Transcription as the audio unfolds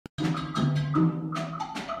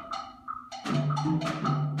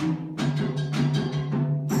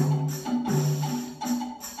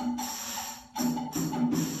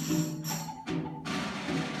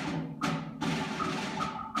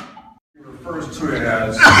refers to it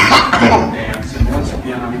as folk dance, and once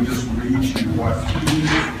again, let me just read you what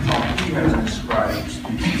he has described.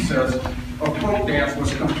 He says, a folk dance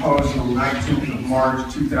was composed on the 19th of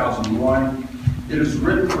March 2001. It is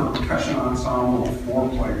written for a percussion ensemble of 4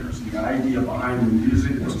 players. The idea behind the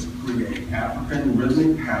music was to create African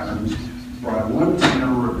rhythmic patterns for a limited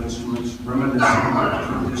number of instruments reminiscent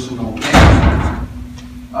of traditional dance music.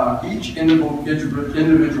 Each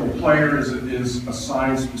individual player is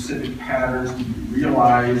assigned specific patterns to be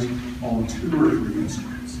realized on 2 or 3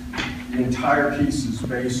 instruments. The entire piece is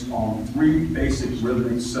based on 3 basic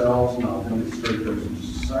rhythmic cells, and I'll demonstrate those in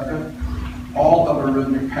just a second. All other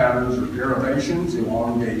rhythmic patterns are derivations,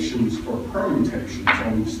 elongations, or permutations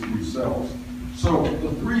on these 3 cells. So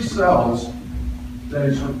the 3 cells that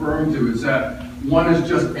he's referring to is that one is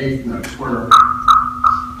just 8th notes, where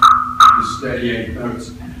the steady 8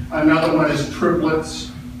 notes. Another one is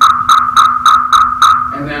triplets,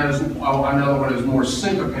 and then another one is more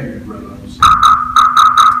syncopated rhythms.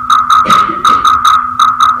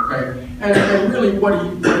 Okay, and really what he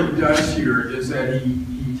does here is that he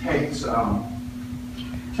takes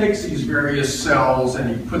these various cells and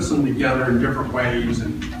he puts them together in different ways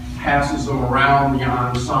and passes them around the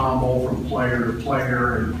ensemble from player to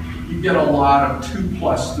player, and you get a lot of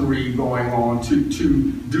 2+3 going on, two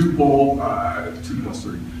duple,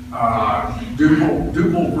 2+3.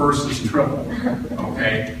 Duple versus triple,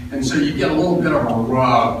 okay? And so you get a little bit of a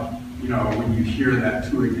rub, you know, when you hear that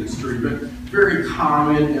 2 against 3, but very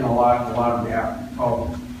common in a lot of the African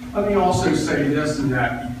cultures. Let me also say this, and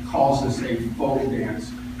that he calls this a folk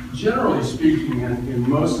dance. Generally speaking, in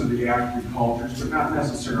most of the African cultures, but not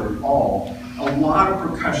necessarily all, a lot of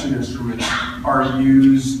percussion instruments are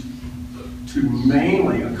used to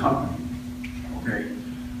mainly accompany, okay?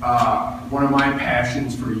 One of my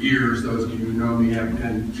passions for years, those of you who know me, have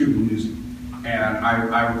been Cuban music. And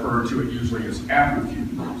I refer to it usually as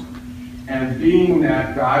Afro-Cuban music. And being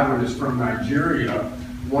that Godwin is from Nigeria,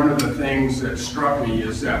 one of the things that struck me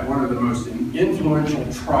is that one of the most influential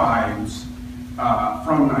tribes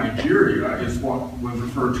from Nigeria is what was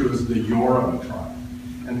referred to as the Yoruba tribe.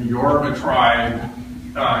 And the Yoruba tribe,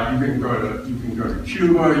 you can go to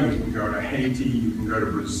Cuba, you can go to Haiti, you can go to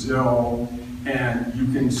Brazil, and you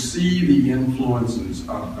can see the influences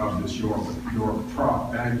of this Yoruba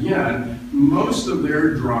tribe. And again, most of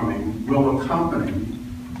their drumming will accompany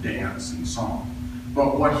dance and song.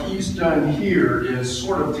 But what he's done here is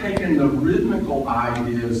sort of taken the rhythmical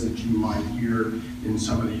ideas that you might hear in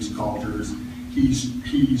some of these cultures. He's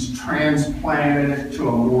transplanted it to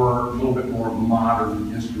a little bit more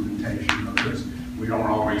modern instrumentation of this. We don't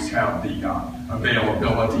always have the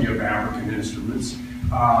availability of African instruments.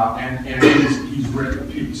 And he's written a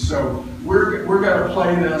piece. So we're going to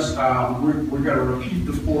play this. We're going to repeat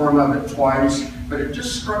the form of it twice. But it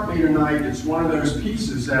just struck me tonight, it's one of those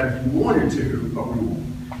pieces that if you wanted to, but we won't,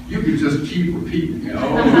 you could just keep repeating it.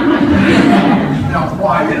 Now,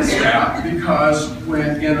 why is that? Because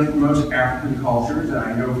when in most African cultures, and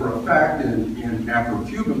I know for a fact in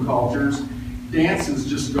Afro-Cuban cultures, dances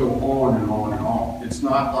just go on and on and on. It's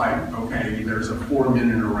not like, okay, there's a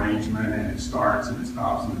 4-minute arrangement and it starts and it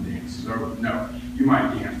stops and the dance is over. No, you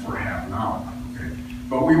might dance for a half an hour, okay?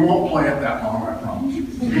 But we won't play it that long, I promise you.